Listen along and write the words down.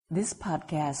This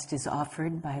podcast is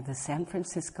offered by the San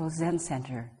Francisco Zen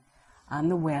Center on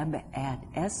the web at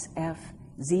sfzc.org.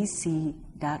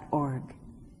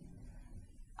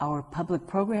 Our public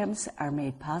programs are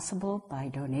made possible by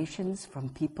donations from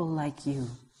people like you.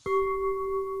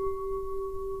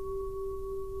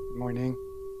 Good morning.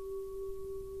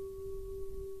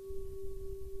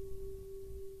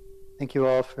 Thank you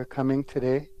all for coming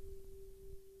today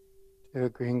to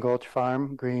Green Gulch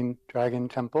Farm, Green Dragon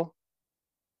Temple.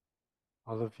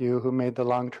 All of you who made the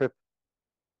long trip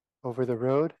over the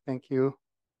road, thank you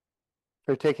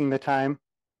for taking the time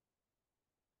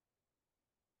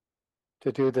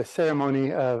to do the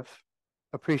ceremony of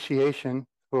appreciation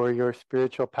for your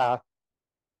spiritual path,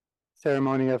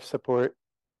 ceremony of support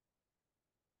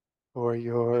for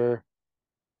your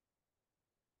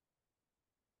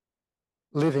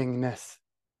livingness.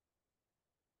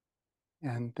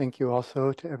 And thank you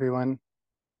also to everyone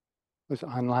who's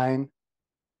online,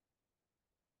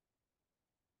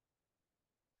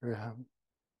 for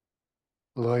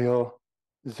loyal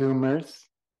Zoomers.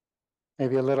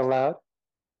 Maybe a little loud.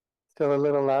 Still a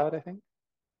little loud, I think.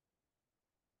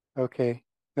 Okay,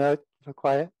 no,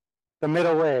 quiet. The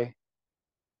middle way,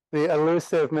 the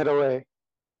elusive middle way.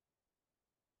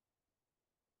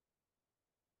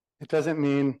 It doesn't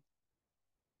mean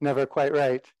never quite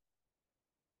right.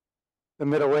 The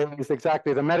middle way is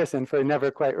exactly the medicine for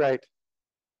never quite right.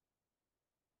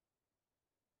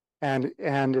 And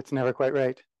it's never quite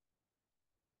right.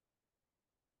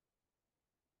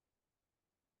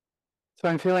 So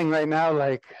I'm feeling right now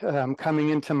like coming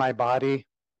into my body.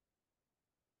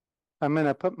 I'm going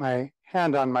to put my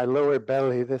hand on my lower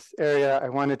belly, this area I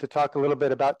wanted to talk a little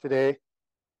bit about today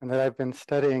and that I've been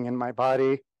studying in my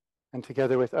body and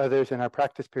together with others in our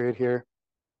practice period here.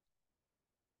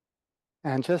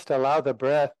 And just allow the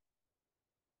breath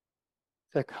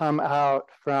to come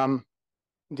out from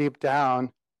deep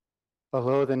down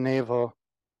below the navel.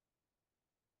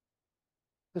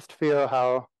 Just feel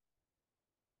how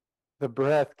the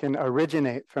breath can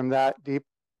originate from that deep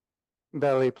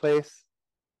belly place.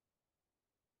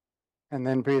 And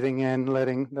then breathing in,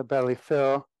 letting the belly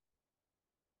fill,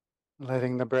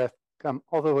 letting the breath come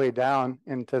all the way down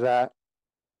into that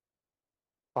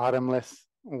bottomless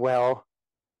well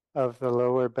of the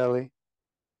lower belly.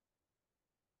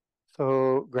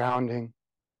 So grounding.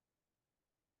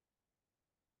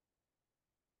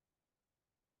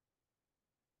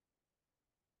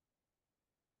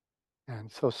 And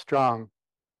so strong,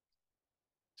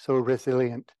 so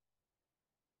resilient.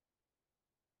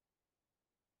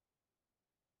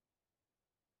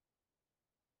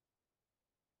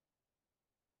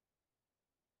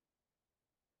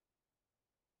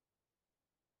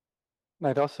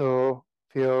 I'd also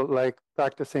feel like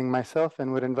practicing myself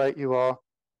and would invite you all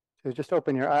to just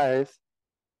open your eyes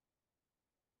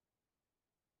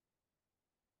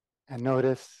and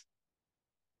notice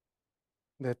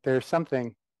that there's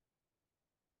something.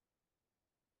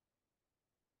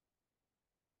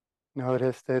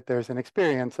 Notice that there's an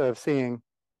experience of seeing,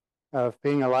 of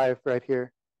being alive right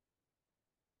here.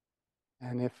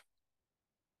 And if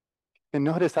you can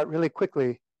notice that really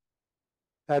quickly,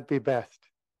 that'd be best.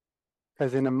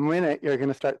 Because in a minute, you're going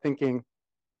to start thinking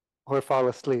or fall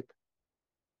asleep.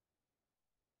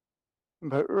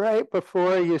 But right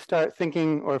before you start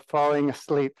thinking or falling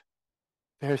asleep,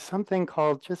 there's something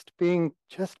called just being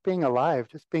alive,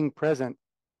 just being present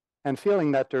and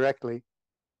feeling that directly.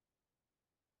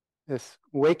 This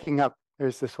waking up,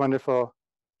 there's this wonderful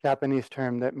Japanese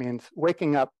term that means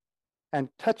waking up and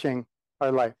touching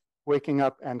our life, waking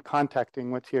up and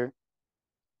contacting what's here.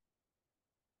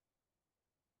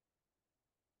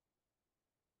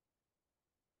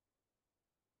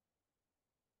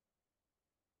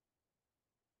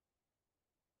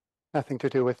 Nothing to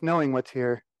do with knowing what's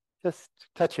here, just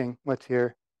touching what's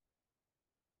here.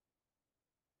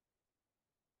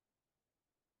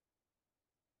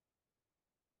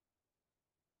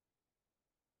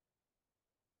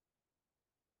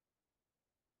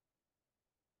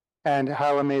 And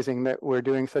how amazing that we're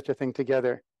doing such a thing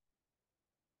together.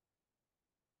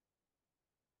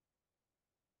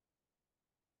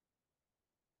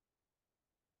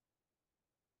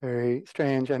 Very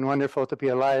strange and wonderful to be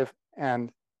alive,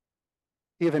 and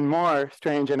even more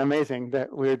strange and amazing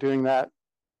that we're doing that.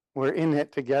 We're in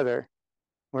it together.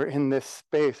 We're in this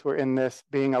space. We're in this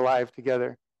being alive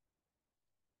together.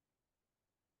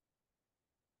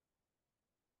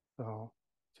 So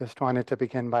just wanted to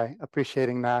begin by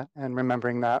appreciating that and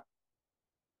remembering that.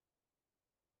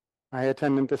 My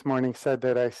attendant this morning said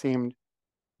that I seemed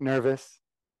nervous.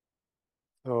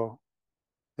 So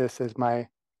this is my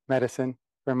medicine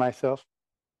for myself.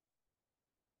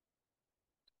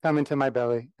 come into my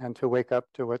belly and to wake up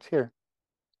to what's here.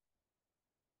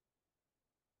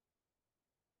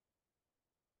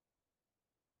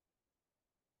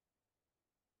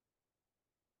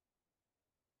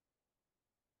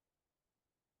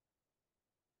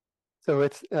 So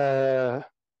it's a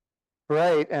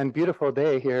bright and beautiful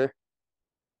day here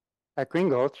at Green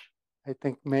Gulch. I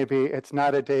think maybe it's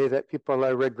not a day that people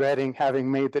are regretting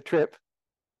having made the trip,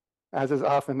 as is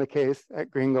often the case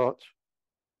at Green Gulch.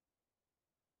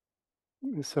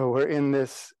 So we're in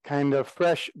this kind of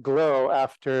fresh glow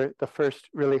after the first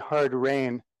really hard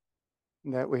rain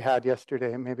that we had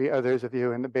yesterday. Maybe others of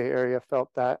you in the Bay Area felt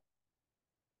that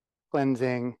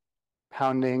cleansing,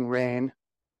 pounding rain.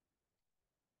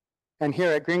 And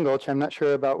here at Green Gulch, I'm not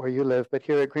sure about where you live, but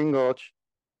here at Green Gulch,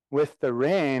 with the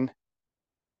rain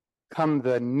come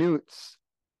the newts,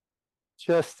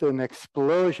 just an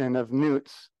explosion of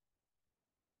newts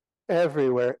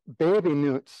everywhere. Baby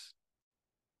newts,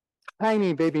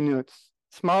 tiny baby newts,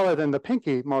 smaller than the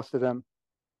pinky, most of them,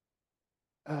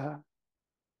 all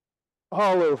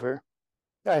over.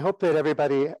 I hope that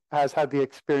everybody has had the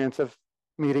experience of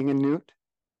meeting a newt.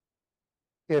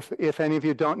 If any of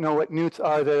you don't know what newts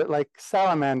are, they're like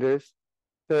salamanders.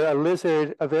 They're a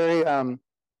lizard, a very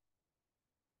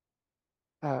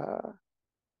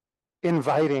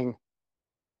inviting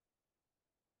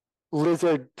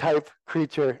lizard type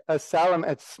creature.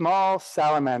 It's small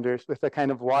salamanders with a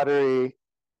kind of watery,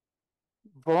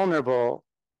 vulnerable,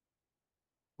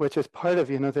 which is part of,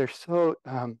 they're so,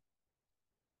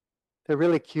 they're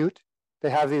really cute. They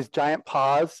have these giant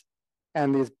paws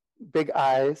and these big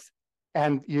eyes,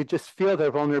 and you just feel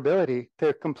their vulnerability.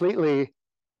 They're completely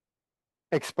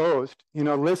exposed.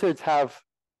 Lizards have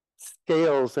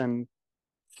scales and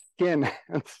skin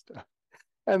and stuff.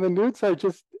 And the newts are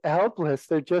just helpless.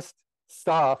 They're just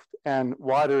soft and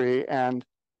watery and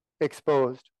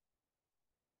exposed.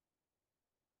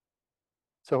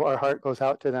 So our heart goes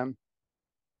out to them,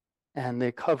 and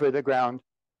they cover the ground.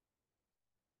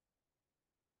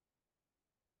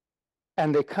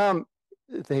 And they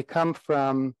come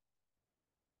from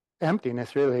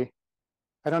emptiness, really.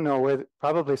 I don't know where,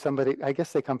 probably somebody, I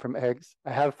guess they come from eggs.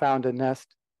 I have found a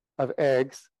nest of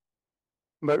eggs,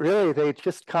 but really they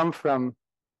just come from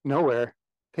nowhere.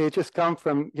 They just come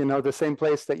from, the same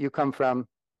place that you come from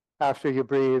after you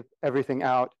breathe everything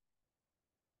out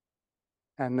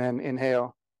and then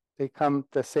inhale. They come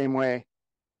the same way,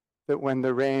 that when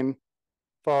the rain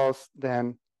falls,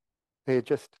 then they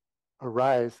just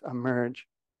arise, emerge.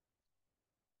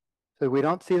 So we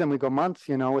don't see them. We go months,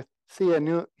 see a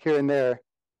newt here and there,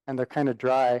 and they're kind of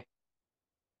dry.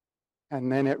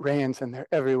 And then it rains and they're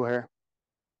everywhere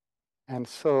and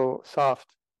so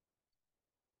soft.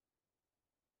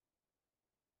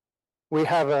 We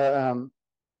have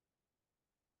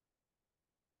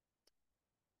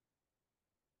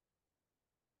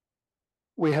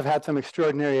we have had some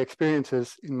extraordinary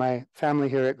experiences in my family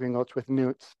here at Green Gulch with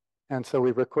newts. And so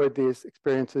we record these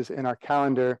experiences in our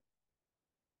calendar.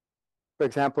 For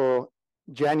example,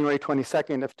 January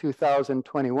 22nd of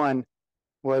 2021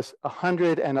 was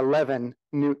 111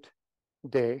 newt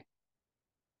day.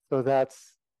 So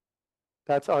that's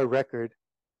our record.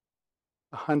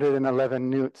 111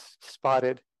 newts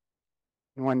spotted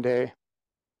in one day.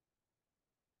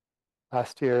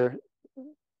 Last year,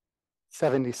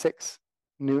 76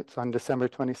 newts on December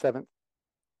 27th.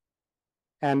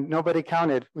 And nobody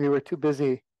counted. We were too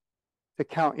busy to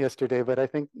count yesterday, but I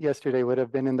think yesterday would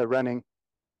have been in the running.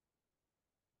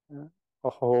 A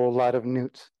whole lot of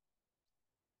newts.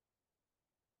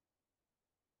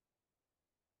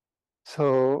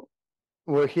 So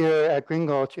we're here at Green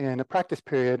Gulch in a practice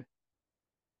period,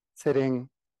 sitting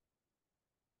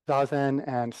zazen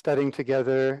and studying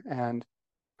together and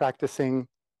practicing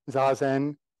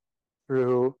zazen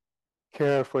through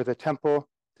care for the temple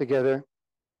together.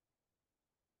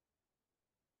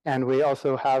 And we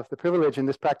also have the privilege in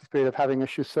this practice period of having a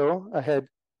shuso, a head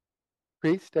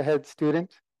priest, a head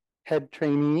student, head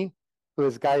trainee, who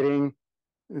is guiding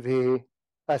the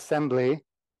assembly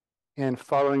in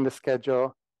following the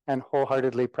schedule and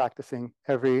wholeheartedly practicing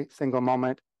every single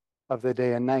moment of the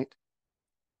day and night.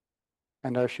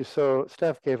 And our shuso,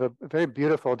 Steph, gave a very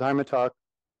beautiful dharma talk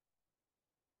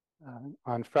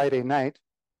on Friday night,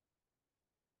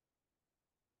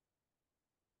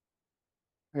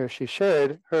 where she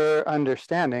shared her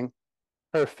understanding,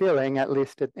 her feeling, at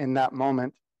least in that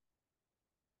moment,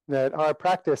 that our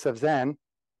practice of Zen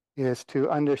is to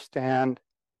understand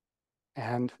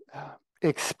and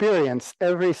experience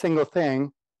every single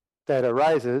thing that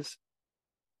arises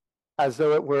as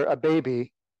though it were a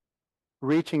baby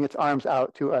reaching its arms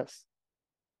out to us,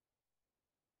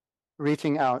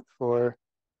 reaching out for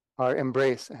our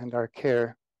embrace and our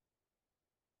care.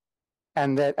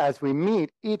 And that as we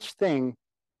meet each thing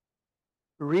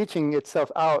reaching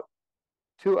itself out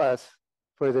to us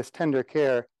for this tender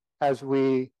care, as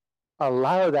we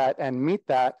allow that and meet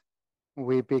that,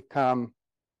 we become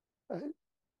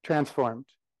transformed.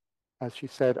 As she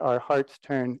said, our hearts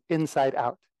turn inside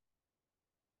out,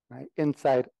 right?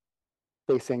 Inside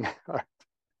facing out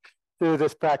through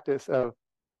this practice of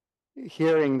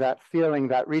hearing that, feeling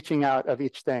that, reaching out of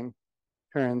each thing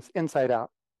turns inside out,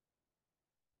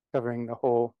 covering the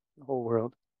whole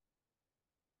world.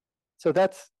 So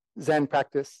that's Zen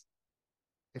practice.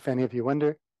 If any of you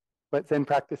wonder what Zen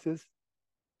practice is,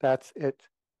 that's it.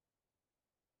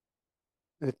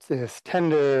 It's this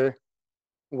tender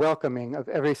welcoming of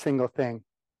every single thing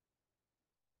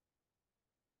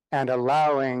and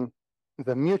allowing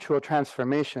the mutual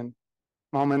transformation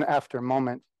moment after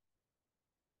moment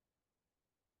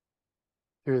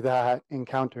through that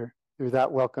encounter, through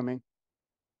that welcoming.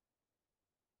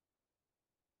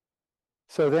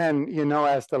 So then,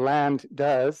 as the land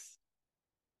does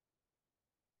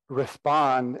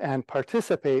respond and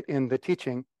participate in the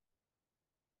teaching,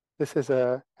 this is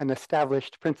an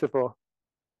established principle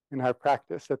in our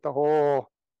practice, that the whole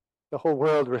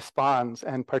world responds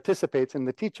and participates in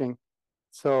the teaching.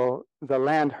 So the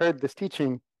land heard this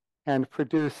teaching and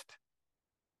produced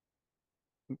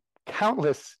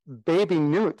countless baby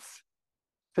newts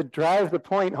to drive the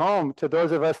point home to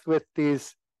those of us with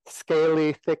these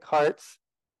scaly, thick hearts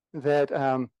that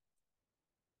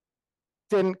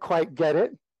didn't quite get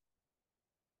it.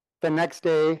 The next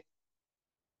day,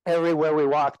 everywhere we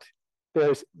walked,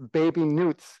 there's baby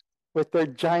newts with their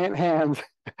giant hands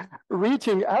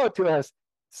reaching out to us,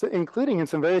 so including in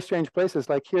some very strange places,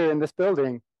 like here in this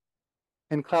building,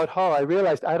 in Cloud Hall. I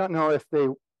realized, I don't know if they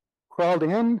crawled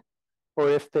in or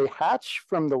if they hatch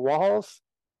from the walls.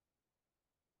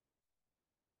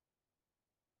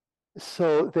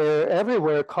 So they're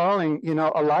everywhere calling, a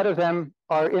lot of them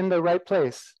are in the right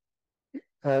place.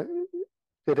 Did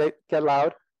it get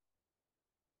loud?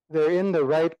 They're in the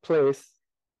right place,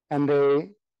 and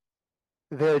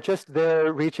they're just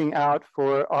there reaching out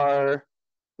for our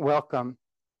welcome,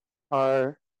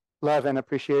 our love and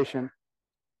appreciation.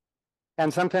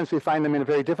 And sometimes we find them in a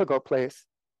very difficult place,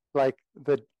 like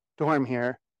the dorm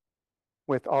here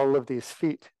with all of these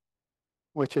feet,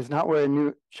 which is not where a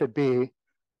newt should be.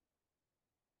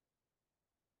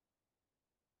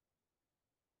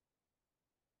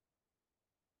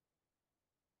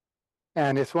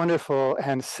 And it's wonderful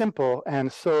and simple and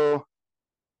so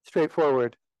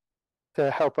straightforward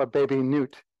to help a baby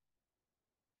newt.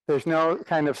 There's no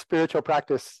kind of spiritual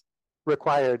practice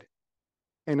required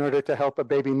in order to help a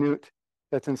baby newt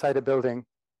that's inside a building.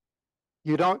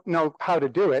 You don't know how to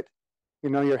do it.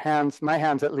 Your hands, my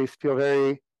hands at least, feel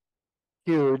very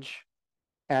huge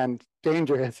and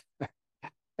dangerous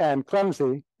and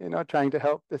clumsy, trying to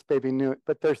help this baby newt.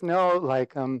 But there's no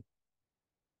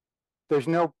there's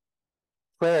no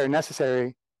prayer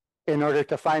necessary in order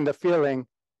to find the feeling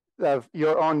of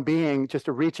your own being just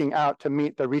reaching out to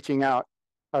meet the reaching out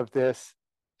of this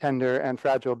tender and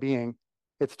fragile being.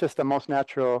 It's just the most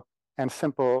natural and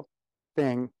simple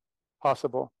thing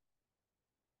possible.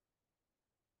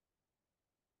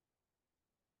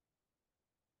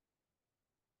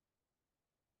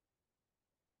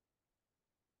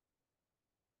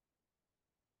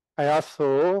 I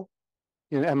also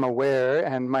am aware,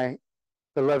 and my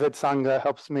beloved Sangha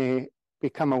helps me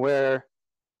become aware,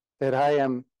 that I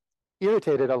am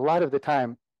irritated a lot of the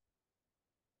time.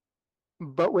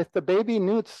 But with the baby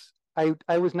newts, I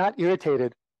was not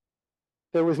irritated.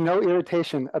 There was no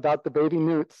irritation about the baby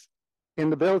newts in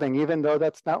the building, even though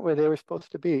that's not where they were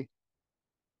supposed to be.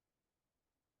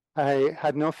 I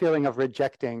had no feeling of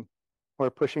rejecting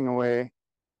or pushing away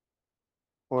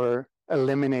or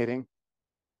eliminating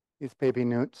these baby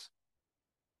newts.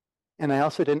 And I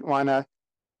also didn't want to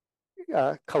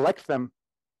collect them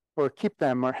or keep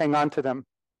them or hang on to them.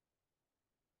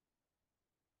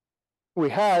 We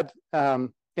had,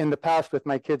 in the past with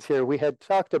my kids here, we had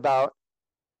floated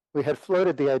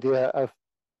the idea of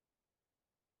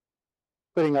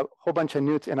putting a whole bunch of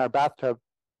newts in our bathtub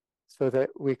so that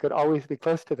we could always be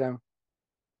close to them.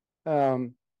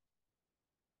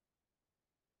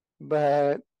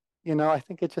 But, I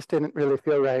think it just didn't really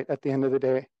feel right at the end of the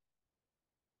day.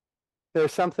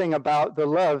 There's something about the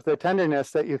love, the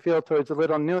tenderness that you feel towards a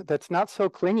little newt that's not so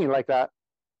clingy like that.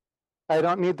 I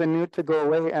don't need the newt to go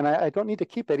away, and I don't need to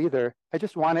keep it either. I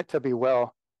just want it to be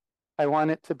well. I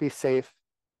want it to be safe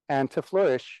and to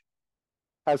flourish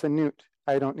as a newt.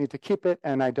 I don't need to keep it,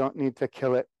 and I don't need to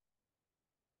kill it.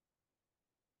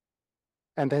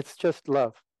 And that's just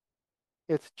love.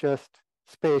 It's just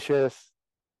spacious,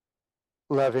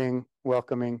 loving,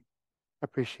 welcoming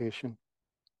appreciation,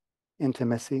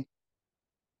 intimacy.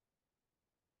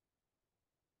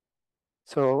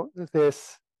 So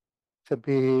this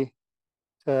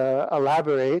to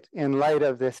elaborate in light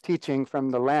of this teaching from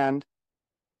the land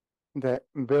that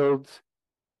builds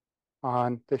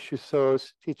on the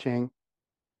Shuso's teaching,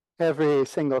 every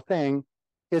single thing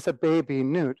is a baby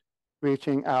newt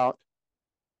reaching out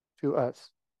to us.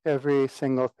 Every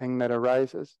single thing that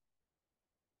arises.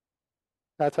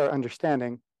 That's our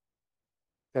understanding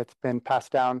that's been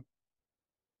passed down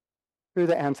through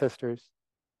the ancestors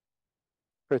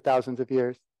for thousands of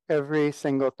years. Every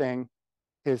single thing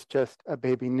is just a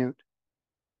baby newt.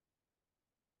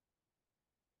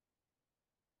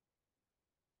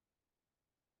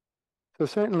 So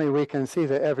certainly we can see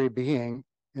that every being,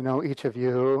 each of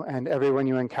you and everyone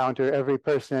you encounter, every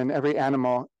person, every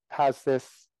animal has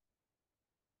this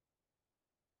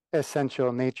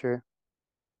essential nature,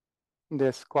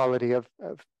 this quality of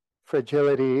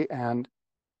fragility and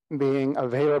being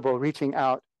available, reaching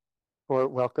out for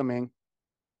welcoming.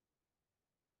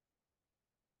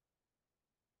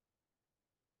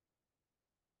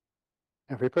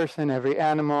 Every person, every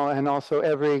animal, and also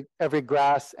every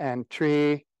grass and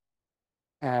tree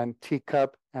and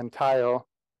teacup and tile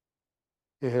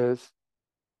is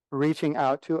reaching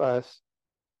out to us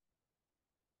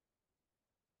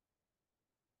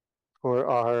for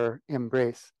our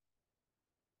embrace.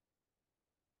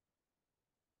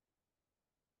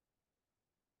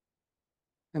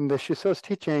 And the Shuso's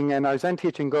teaching and our Zen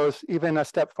teaching goes even a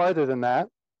step farther than that.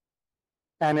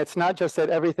 And it's not just that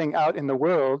everything out in the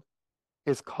world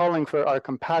is calling for our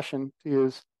compassion, to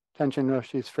use Tenshin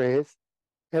Roshi's phrase.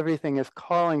 Everything is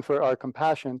calling for our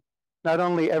compassion. Not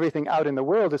only everything out in the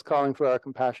world is calling for our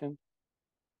compassion,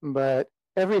 but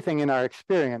everything in our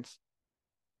experience.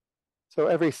 So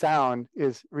every sound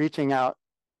is reaching out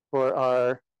for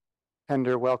our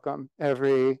tender welcome.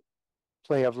 Every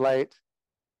play of light,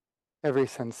 every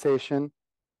sensation,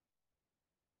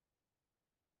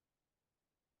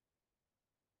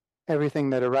 everything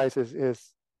that arises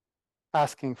is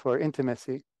asking for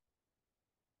intimacy.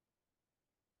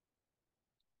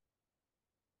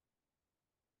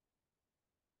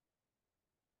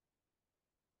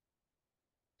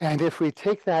 And if we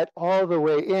take that all the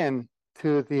way in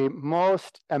to the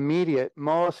most immediate,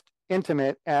 most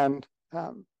intimate, and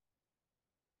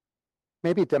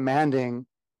maybe demanding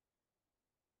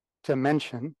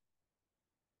dimension,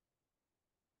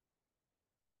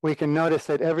 we can notice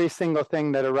that every single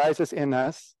thing that arises in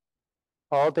us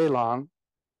all day long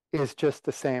is just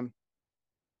the same.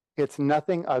 It's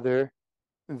nothing other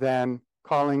than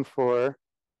calling for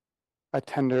a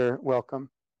tender welcome.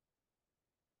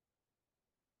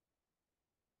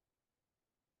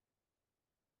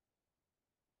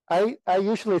 I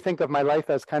usually think of my life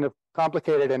as kind of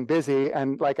complicated and busy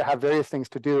and like I have various things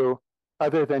to do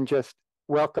other than just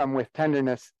welcome with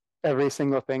tenderness every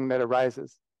single thing that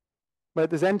arises. But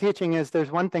the Zen teaching is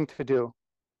there's one thing to do.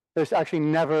 There's actually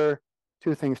never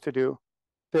two things to do.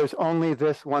 There's only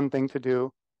this one thing to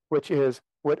do, which is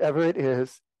whatever it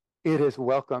is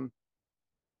welcome.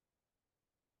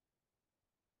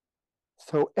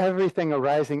 So everything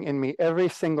arising in me, every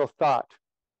single thought,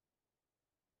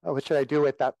 what should I do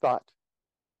with that thought?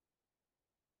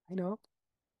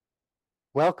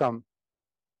 Welcome.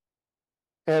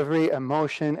 Every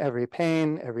emotion, every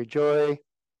pain, every joy,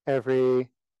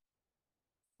 every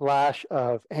flash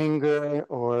of anger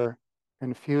or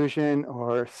confusion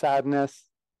or sadness,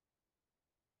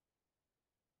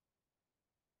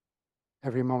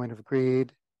 every moment of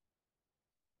greed,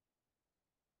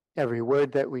 every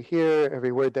word that we hear,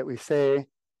 every word that we say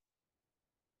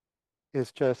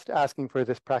is just asking for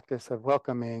this practice of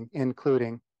welcoming,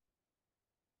 including.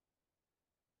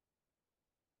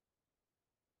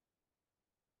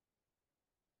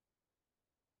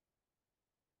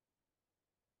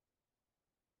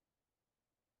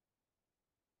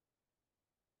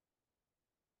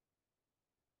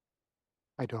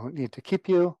 I don't need to keep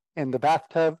you in the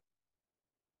bathtub,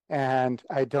 and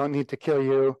I don't need to kill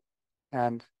you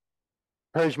and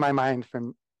purge my mind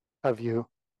of you.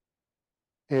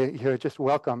 You're just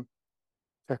welcome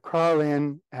to crawl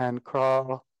in and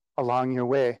crawl along your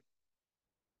way.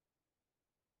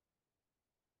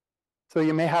 So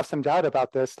you may have some doubt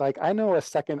about this. Like, I know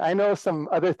some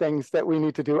other things that we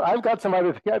need to do. I've got some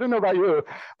other things. I don't know about you,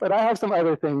 but I have some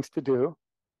other things to do.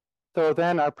 So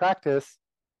then our practice,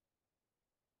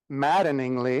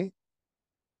 maddeningly,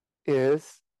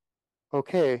 is,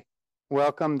 okay,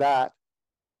 welcome that.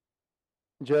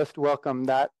 Just welcome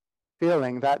that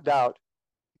feeling, that doubt.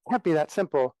 It can't be that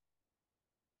simple.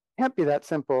 It can't be that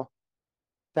simple.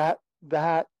 That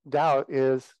doubt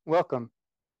is welcome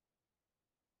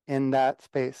in that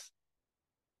space.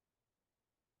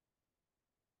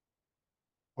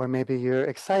 Or maybe you're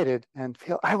excited and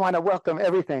feel, I want to welcome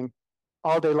everything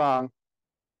all day long.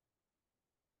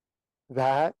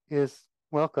 That is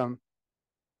welcome.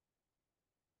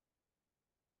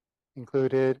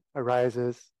 Included,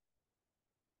 arises,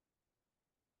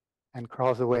 and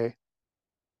crawls away.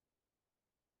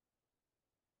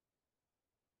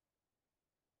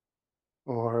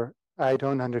 Or I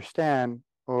don't understand,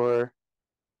 or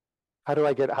how do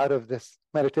I get out of this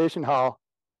meditation hall?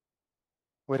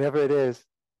 Whatever it is,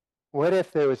 what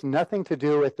if there was nothing to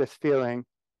do with this feeling,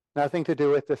 nothing to do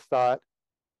with this thought,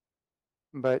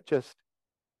 but just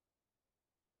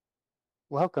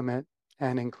welcome it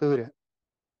and include it,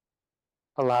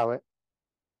 allow it.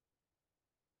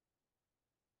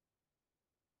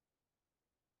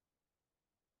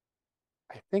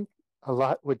 I think a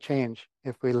lot would change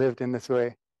if we lived in this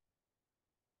way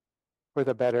for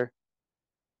the better.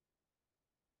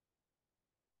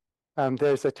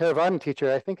 There's a Theravadan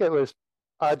teacher, I think it was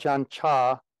Ajahn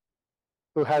Chah,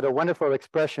 who had a wonderful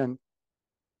expression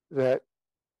that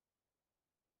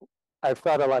I've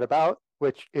thought a lot about,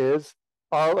 which is,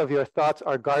 all of your thoughts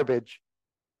are garbage.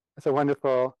 It's a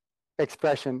wonderful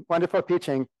expression, wonderful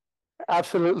teaching,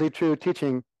 absolutely true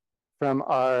teaching from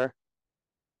our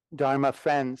dharma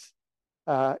friends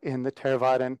in the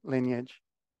Theravadan lineage.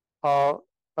 All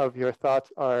of your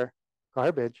thoughts are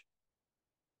garbage.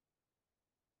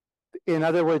 In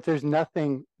other words, there's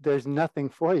nothing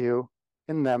for you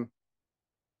in them.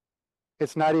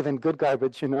 It's not even good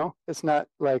garbage, It's not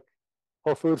like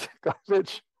Whole Foods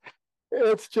garbage.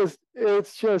 It's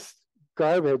just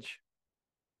garbage.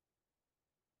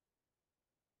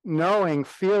 Knowing,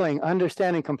 feeling,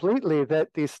 understanding completely that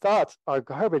these thoughts are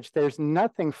garbage, there's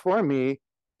nothing for me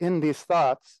in these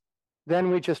thoughts, then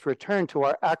we just return to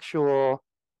our actual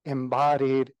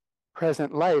embodied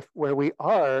present life where we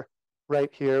are right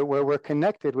here, where we're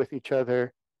connected with each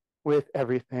other, with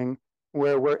everything,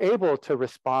 where we're able to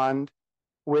respond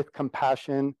with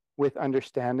compassion, with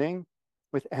understanding,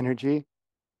 with energy.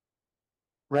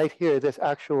 Right here, this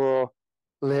actual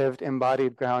lived,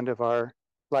 embodied ground of our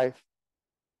life.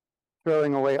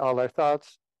 Throwing away all our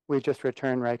thoughts, we just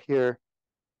return right here,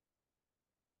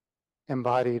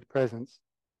 embodied presence.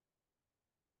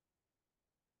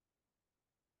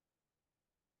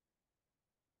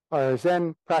 Our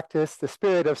Zen practice, the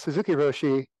spirit of Suzuki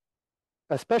Roshi,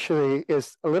 especially,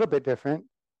 is a little bit different.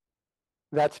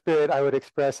 That spirit I would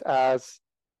express as,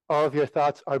 all of your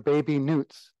thoughts are baby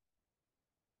newts.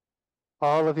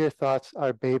 All of your thoughts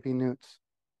are baby newts.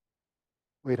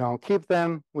 We don't keep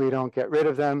them, we don't get rid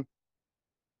of them.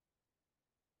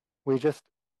 We just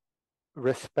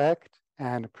respect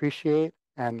and appreciate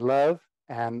and love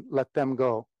and let them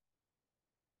go.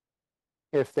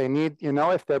 If they need,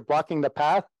 if they're blocking the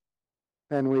path,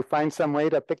 then we find some way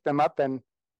to pick them up and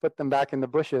put them back in the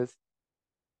bushes.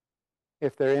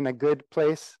 If they're in a good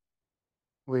place,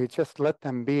 we just let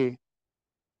them be.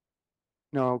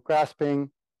 No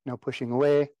grasping, no pushing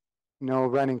away, no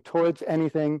running towards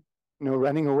anything, no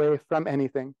running away from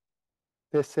anything.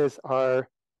 This is our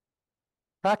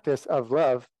practice of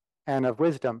love and of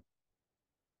wisdom.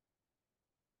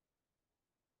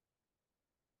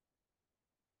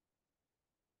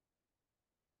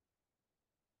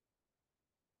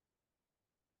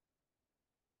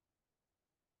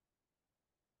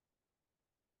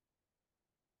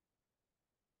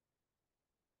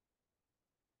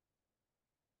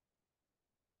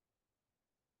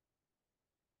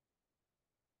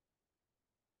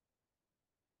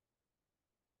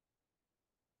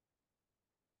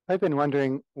 I've been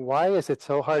wondering, why is it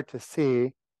so hard to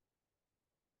see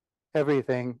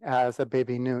everything as a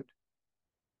baby newt?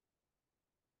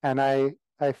 And I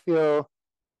feel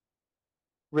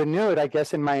renewed, I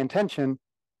guess, in my intention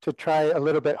to try a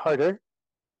little bit harder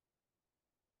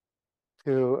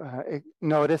to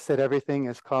notice that everything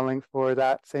is calling for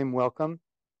that same welcome,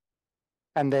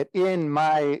 and that in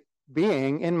my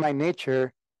being, in my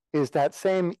nature, is that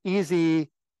same easy,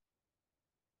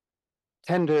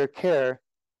 tender care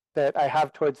that I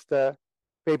have towards the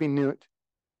baby newt.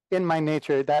 In my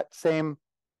nature, that same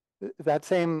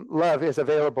love is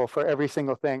available for every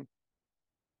single thing.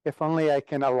 If only I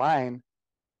can align.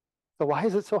 So why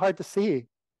is it so hard to see?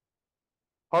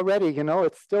 Already,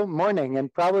 it's still morning,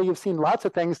 and probably you've seen lots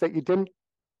of things that you didn't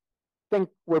think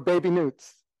were baby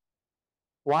newts.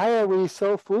 Why are we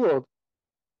so fooled?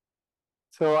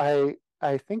 So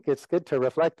I think it's good to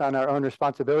reflect on our own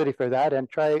responsibility for that and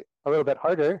try a little bit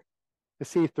harder to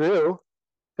see through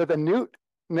to the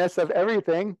newtness of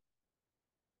everything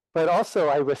But also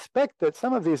I respect that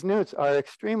some of these newts are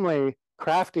extremely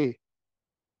crafty.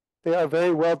 They are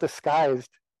very well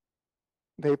disguised.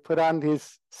 They put on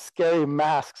these scary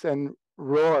masks and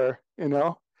roar,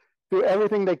 do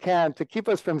everything they can to keep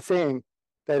us from seeing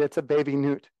that it's a baby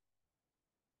newt.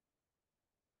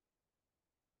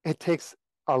 It takes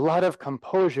a lot of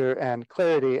composure and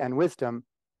clarity and wisdom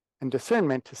and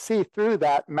discernment to see through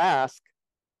that mask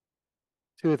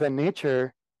to the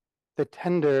nature, the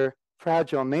tender,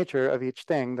 fragile nature of each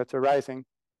thing that's arising.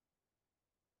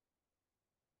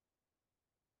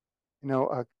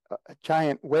 A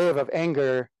giant wave of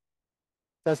anger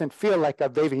doesn't feel like a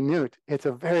baby newt. It's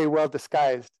a very well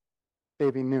disguised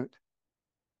baby newt.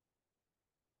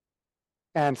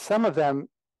 And some of them,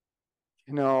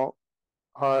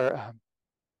 are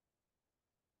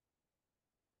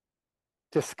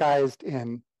disguised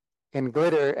in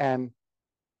glitter and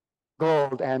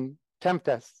gold and tempt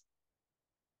us.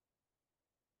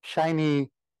 Shiny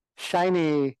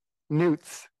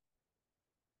newts.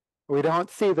 We don't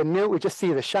see the newt, we just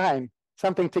see the shine.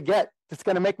 Something to get that's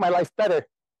going to make my life better,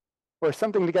 or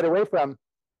something to get away from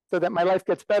so that my life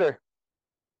gets better.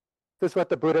 This is what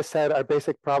the Buddha said our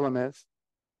basic problem is.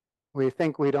 We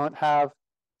think we don't have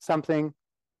something,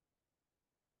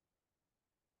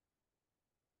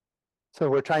 so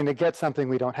we're trying to get something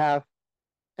we don't have.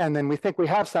 And then we think we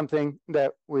have something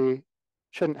that we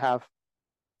shouldn't have.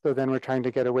 So then we're trying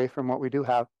to get away from what we do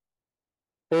have.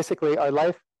 Basically, our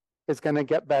life is going to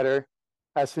get better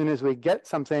as soon as we get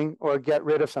something or get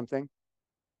rid of something.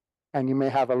 And you may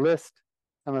have a list.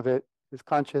 Some of it is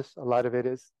conscious. A lot of it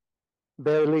is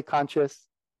barely conscious,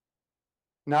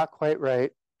 not quite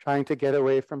right, trying to get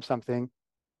away from something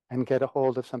and get a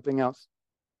hold of something else.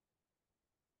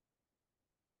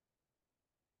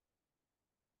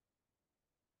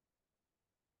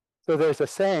 So there's a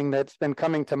saying that's been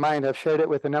coming to mind. I've shared it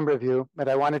with a number of you, but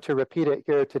I wanted to repeat it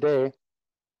here today.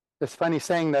 This funny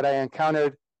saying that I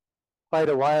encountered quite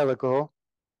a while ago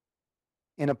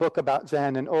in a book about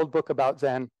Zen, an old book about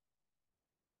Zen.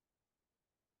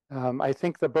 I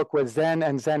think the book was Zen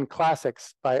and Zen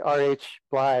Classics by R.H.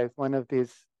 Blythe, one of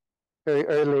these very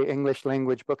early English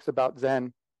language books about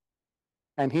Zen.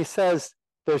 And he says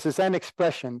there's a Zen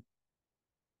expression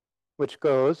which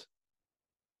goes,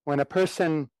 when a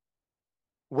person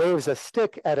waves a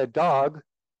stick at a dog,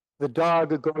 the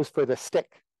dog goes for the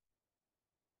stick.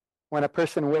 When a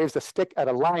person waves a stick at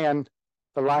a lion,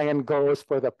 the lion goes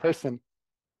for the person.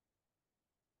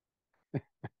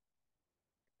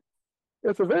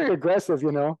 It's a very aggressive,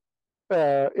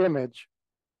 image.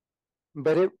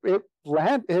 But it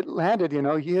landed,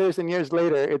 years and years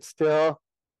later. It's still,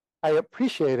 I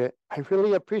appreciate it. I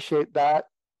really appreciate that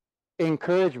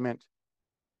encouragement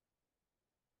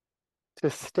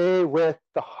to stay with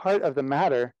the heart of the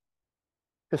matter,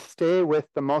 to stay with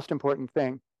the most important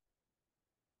thing.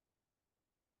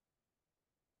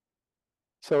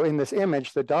 So in this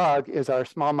image, the dog is our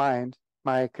small mind,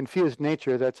 my confused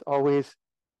nature that's always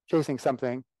chasing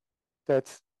something,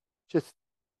 that's just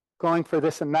going for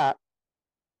this and that,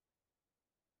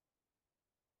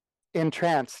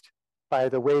 entranced by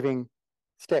the waving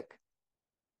stick.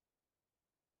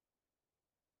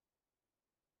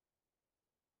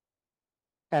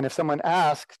 And if someone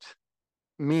asked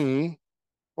me,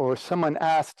 or someone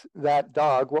asked that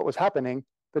dog what was happening,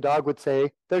 the dog would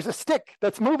say, there's a stick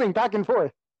that's moving back and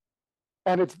forth.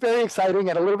 And it's very exciting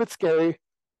and a little bit scary.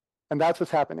 And that's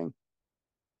what's happening.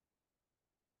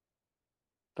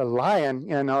 The lion,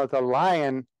 the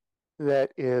lion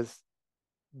that is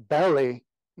belly,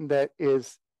 that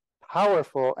is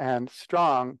powerful and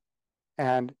strong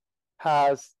and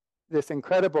has this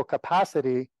incredible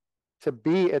capacity to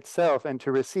be itself and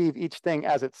to receive each thing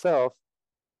as itself,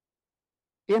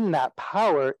 in that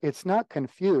power, it's not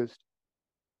confused.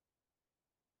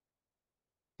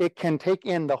 It can take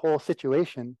in the whole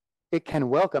situation. It can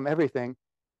welcome everything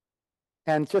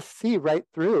and just see right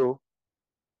through,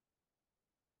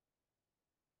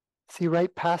 see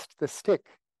right past the stick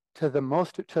to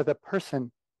the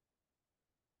person.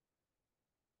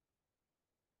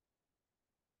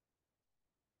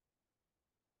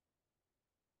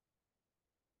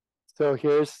 So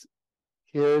here's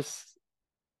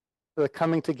the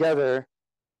coming together,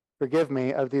 forgive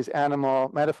me, of these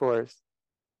animal metaphors.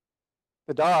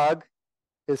 The dog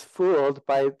is fooled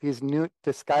by these newt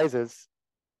disguises.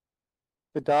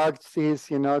 The dog sees,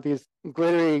 these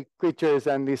glittery creatures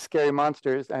and these scary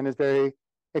monsters and is very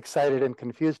excited and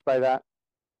confused by that.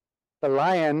 The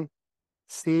lion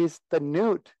sees the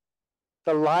newt.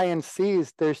 The lion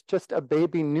sees there's just a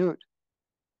baby newt.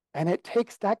 And it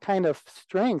takes that kind of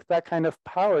strength, that kind of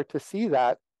power to see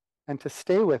that and to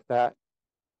stay with that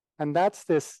And that's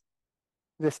this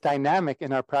dynamic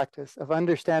in our practice of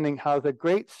understanding how the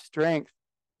great strength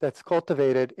that's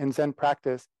cultivated in Zen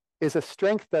practice is a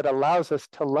strength that allows us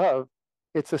to love.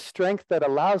 It's a strength that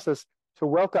allows us to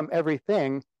welcome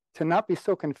everything, to not be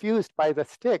so confused by the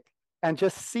stick, and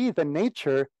just see the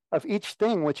nature of each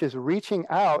thing, which is reaching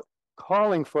out,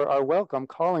 calling for our welcome,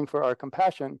 calling for our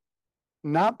compassion,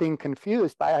 not being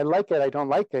confused by, I like it, I don't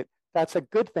like it. That's a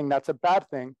good thing, that's a bad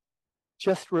thing.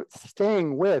 Just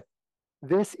staying with,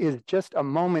 this is just a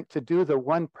moment to do the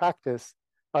one practice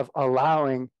of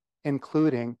allowing,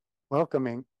 including,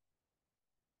 welcoming.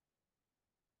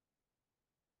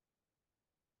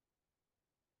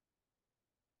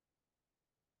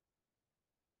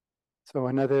 So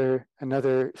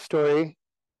another story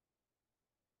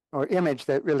or image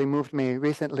that really moved me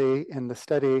recently in the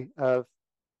study of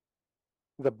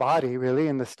the body, really,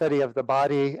 in the study of the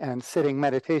body and sitting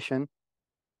meditation,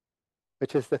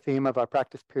 which is the theme of our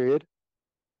practice period.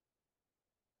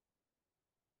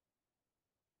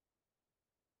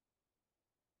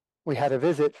 We had a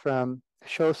visit from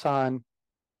Shosan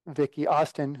Vicky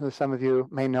Austin, who some of you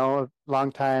may know, a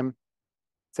longtime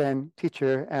Zen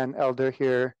teacher and elder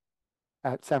here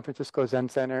at San Francisco Zen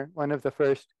Center, one of the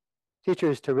first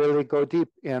teachers to really go deep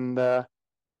in the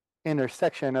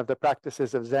intersection of the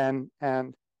practices of Zen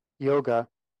and yoga.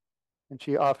 And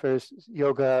she offers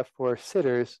yoga for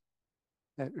sitters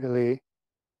that really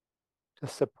to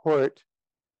support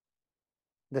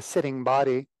the sitting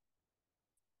body,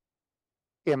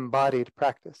 embodied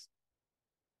practice.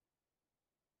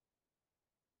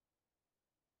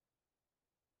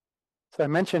 So I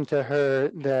mentioned to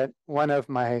her that one of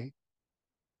my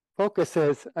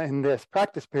focuses in this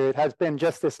practice period has been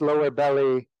just this lower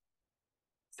belly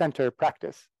center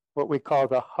practice, what we call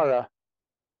the Hara,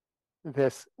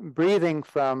 this breathing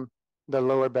from the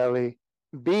lower belly,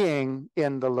 being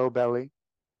in the low belly.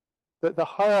 The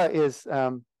Hara is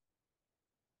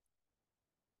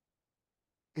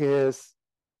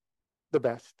the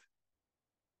best.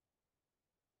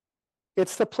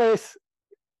 It's the place,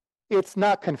 it's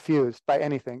not confused by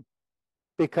anything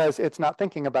because it's not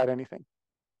thinking about anything.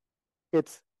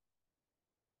 It's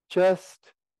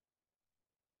just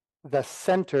the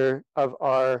center of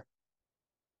our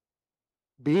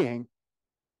being.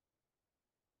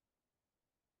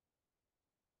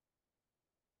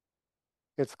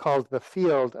 It's called the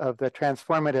field of the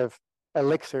transformative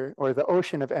elixir or the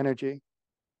ocean of energy,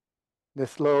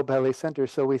 this low belly center.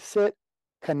 So we sit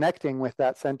connecting with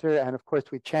that center, and of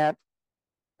course we chant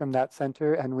from that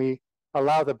center, and we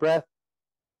allow the breath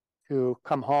to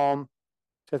come home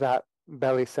to that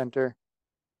belly center,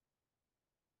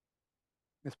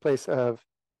 this place of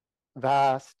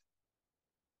vast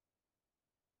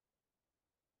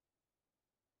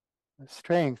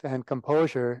strength and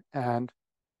composure and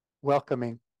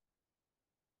welcoming.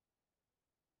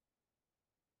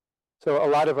 So a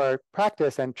lot of our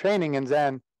practice and training in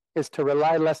Zen is to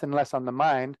rely less and less on the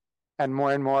mind and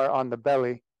more on the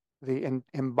belly, the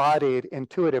embodied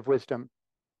intuitive wisdom.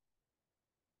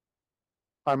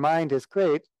 Our mind is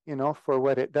great, for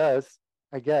what it does,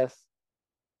 I guess,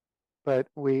 but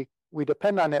we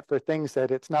depend on it for things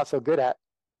that it's not so good at,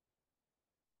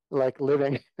 like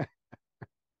living.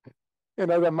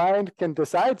 The mind can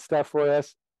decide stuff for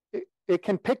us. It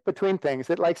can pick between things.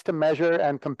 It likes to measure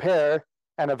and compare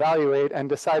and evaluate and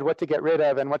decide what to get rid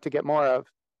of and what to get more of.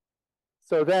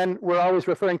 So then we're always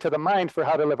referring to the mind for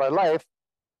how to live our life.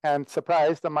 And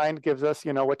surprise, the mind gives us,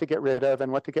 what to get rid of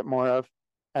and what to get more of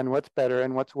and what's better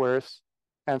and what's worse.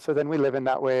 And so then we live in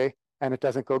that way and it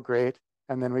doesn't go great.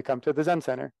 And then we come to the Zen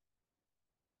Center.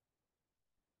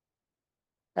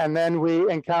 And then we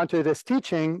encounter this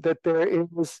teaching that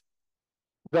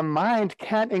the mind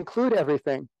can't include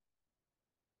everything.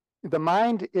 The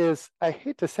mind is, I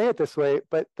hate to say it this way,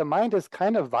 but the mind is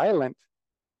kind of violent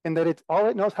in that all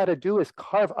it knows how to do is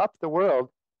carve up the world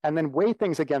and then weigh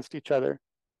things against each other.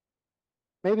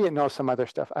 Maybe it knows some other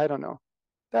stuff. I don't know.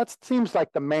 That seems like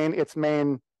its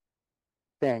main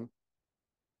thing.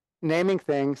 Naming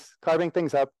things, carving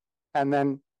things up, and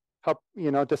then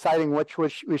deciding which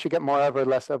we should get more of or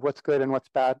less of, what's good and what's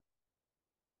bad.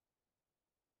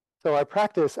 So our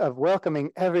practice of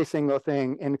welcoming every single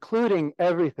thing, including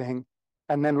everything,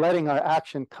 and then letting our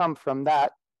action come from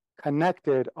that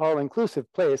connected,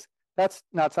 all-inclusive place, that's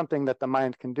not something that the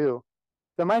mind can do.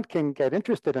 The mind can get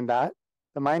interested in that.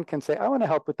 The mind can say, I want to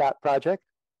help with that project.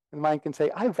 And the mind can say,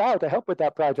 I vow to help with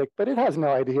that project, but it has no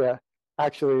idea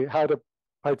actually how to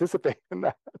participate in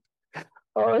that.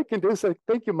 All I can do is say,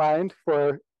 thank you, mind,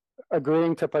 for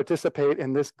agreeing to participate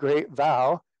in this great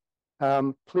vow.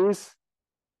 Please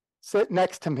sit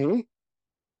next to me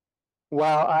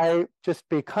while I just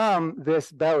become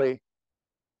this belly,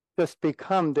 just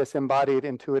become this embodied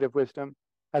intuitive wisdom.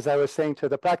 As I was saying to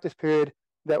the practice period,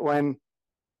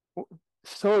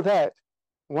 so that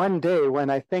one day when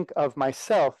I think of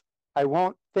myself, I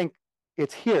won't think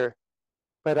it's here,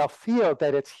 but I'll feel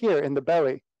that it's here in the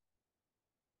belly.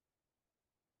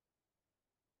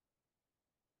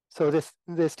 So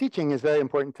this teaching is very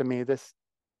important to me, this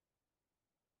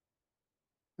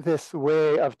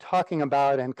way of talking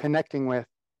about and connecting with,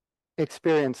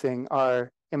 experiencing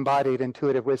our embodied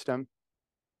intuitive wisdom.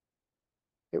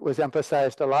 It was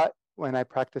emphasized a lot when I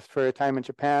practiced for a time in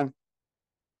Japan.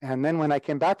 And then when I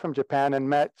came back from Japan and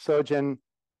met Sojin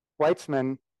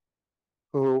Weitzman,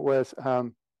 who was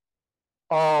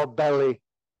all belly,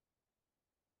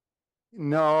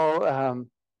 no,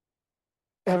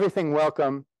 everything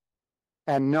welcome,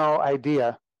 and no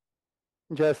idea,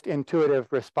 just intuitive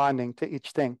responding to each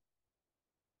thing.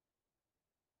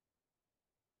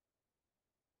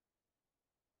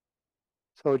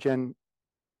 Sojin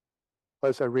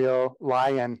was a real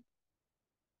lion,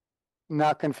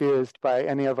 not confused by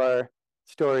any of our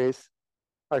stories,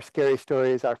 our scary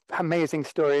stories, our amazing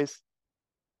stories,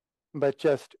 but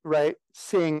just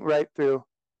seeing right through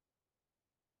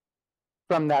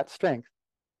from that strength.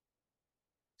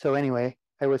 So anyway,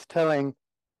 I was telling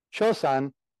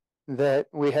Shosan that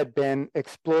we had been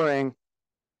exploring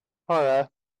Hara,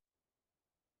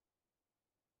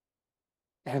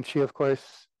 and she, of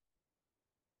course,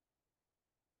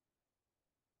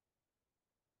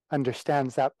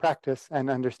 understands that practice and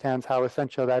understands how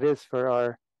essential that is for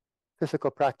our physical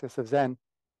practice of Zen.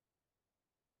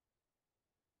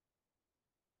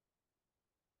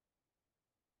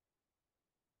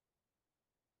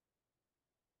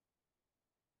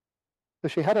 So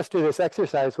she had us do this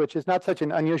exercise, which is not such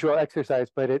an unusual exercise,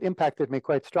 but it impacted me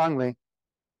quite strongly,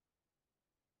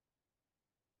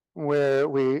 where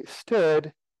we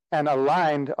stood and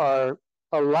aligned our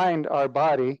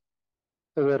body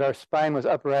so that our spine was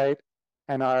upright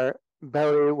and our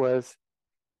belly was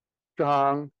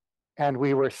strong, and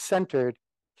we were centered,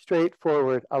 straight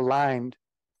forward, aligned,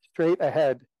 straight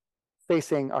ahead,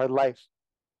 facing our life.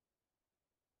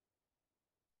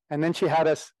 And then she had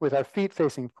us with our feet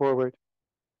facing forward.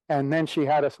 And then she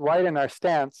had us widen our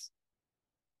stance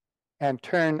and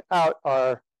turn out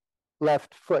our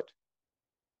left foot.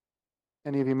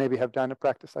 Any of you maybe have done a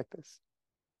practice like this.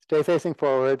 Stay facing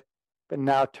forward, but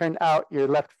now turn out your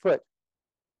left foot.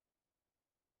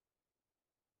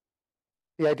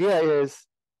 The idea is,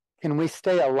 can we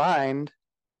stay aligned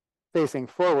facing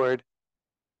forward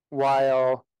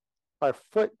while our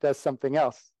foot does something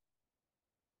else?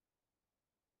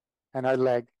 And our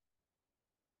leg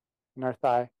and our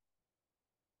thigh.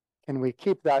 Can we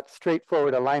keep that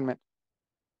straightforward alignment?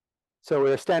 So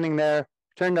we were standing there,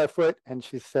 turned our foot, and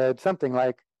she said something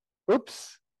like,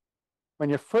 oops, when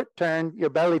your foot turned,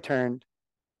 your belly turned.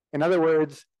 In other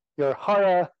words, your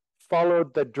hara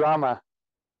followed the drama.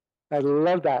 I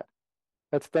love that.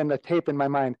 That's been a tape in my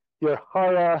mind. Your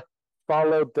hara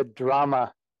followed the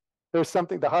drama. There's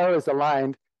something, the hara is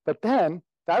aligned, but then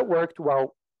that worked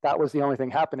while that was the only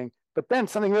thing happening. But then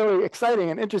something really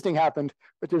exciting and interesting happened,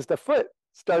 which is the foot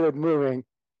started moving.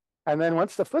 And then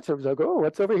once the foot starts, I go, oh,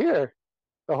 what's over here?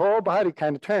 The whole body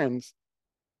kind of turns.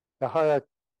 The hara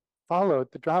followed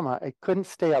the drama. I couldn't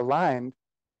stay aligned.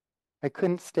 I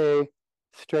couldn't stay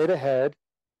straight ahead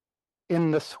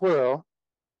in the swirl.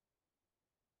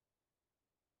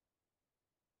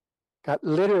 Got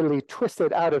literally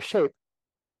twisted out of shape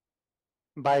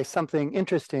by something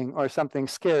interesting or something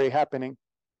scary happening.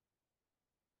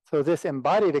 So this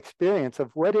embodied experience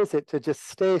of what is it to just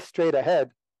stay straight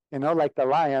ahead, like the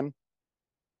lion,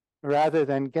 rather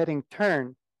than getting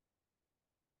turned.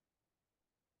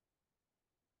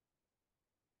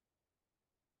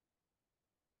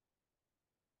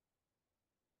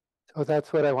 So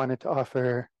that's what I wanted to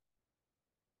offer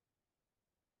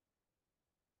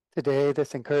today,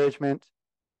 this encouragement.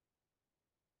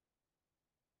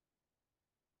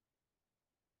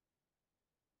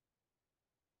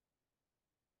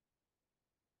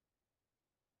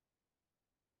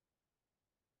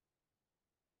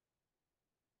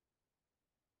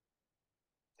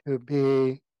 To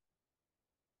be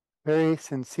very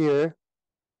sincere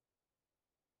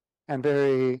and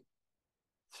very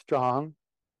strong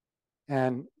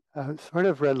and sort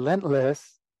of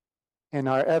relentless in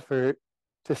our effort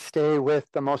to stay with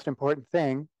the most important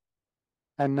thing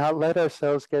and not let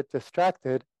ourselves get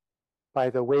distracted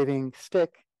by the waving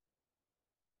stick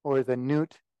or the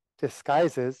newt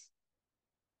disguises,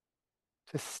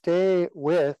 to stay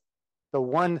with the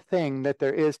one thing that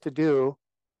there is to do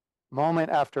moment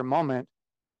after moment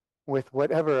with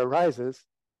whatever arises,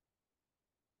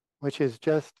 which is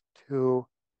just to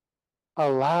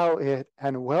allow it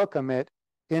and welcome it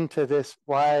into this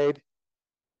wide,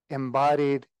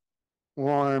 embodied,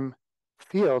 warm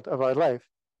field of our life.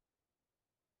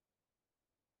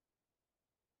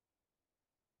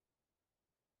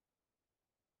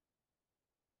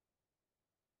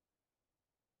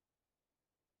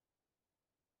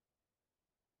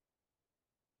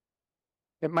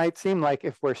 It might seem like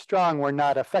if we're strong, we're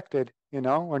not affected,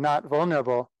 we're not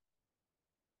vulnerable.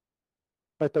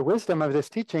 But the wisdom of this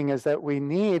teaching is that we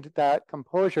need that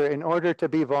composure in order to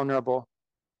be vulnerable.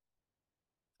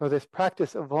 So this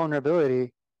practice of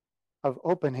vulnerability, of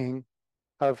opening,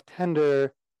 of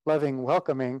tender, loving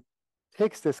welcoming,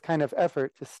 takes this kind of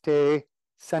effort to stay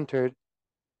centered,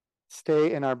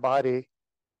 stay in our body,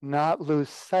 not lose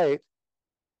sight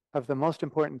of the most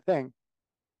important thing,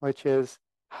 which is,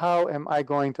 how am I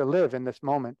going to live in this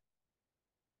moment?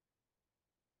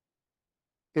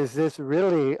 Is this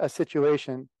really a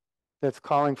situation that's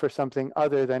calling for something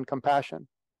other than compassion?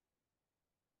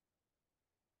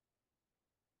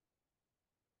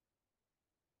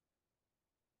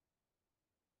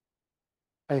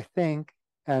 I think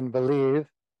and believe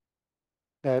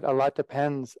that a lot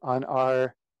depends on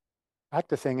our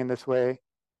practicing in this way,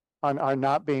 on our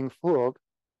not being fooled.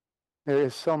 There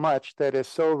is so much that is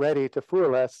so ready to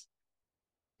fool us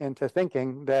into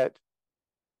thinking that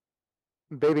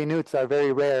baby newts are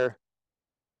very rare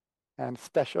and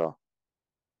special.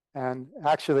 And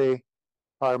actually,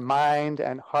 our mind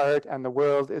and heart and the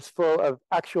world is full of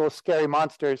actual scary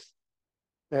monsters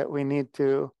that we need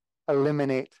to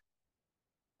eliminate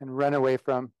and run away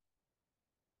from.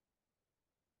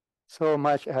 So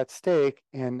much at stake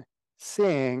in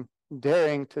seeing,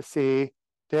 daring to see,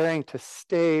 daring to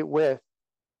stay with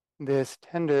this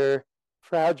tender,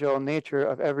 fragile nature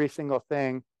of every single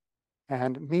thing,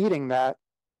 and meeting that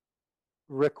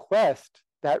request,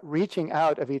 that reaching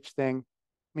out of each thing,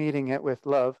 meeting it with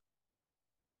love,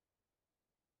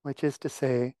 which is to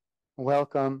say,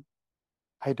 welcome,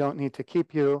 I don't need to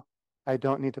keep you, I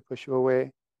don't need to push you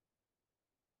away.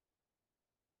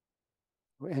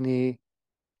 Any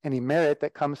merit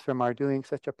that comes from our doing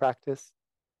such a practice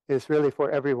is really for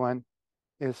everyone,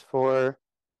 is for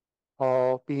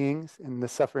all beings in the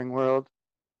suffering world.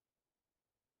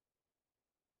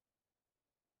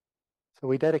 So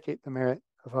we dedicate the merit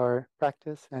of our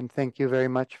practice, and thank you very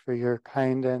much for your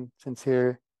kind and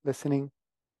sincere listening.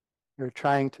 You're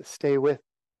trying to stay with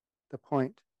the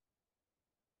point.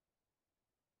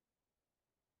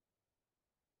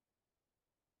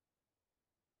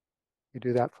 We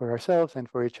do that for ourselves and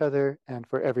for each other and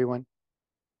for everyone.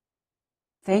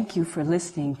 Thank you for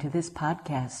listening to this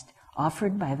podcast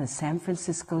offered by the San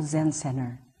Francisco Zen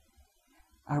Center.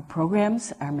 Our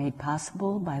programs are made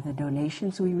possible by the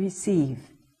donations we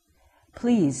receive.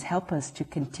 Please help us to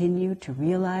continue to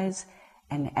realize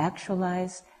and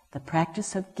actualize the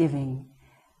practice of giving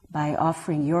by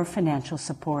offering your financial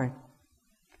support.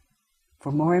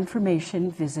 For more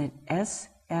information, visit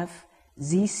sfzc.org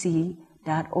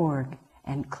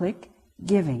and click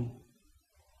Giving.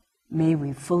 May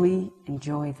we fully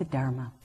enjoy the Dharma.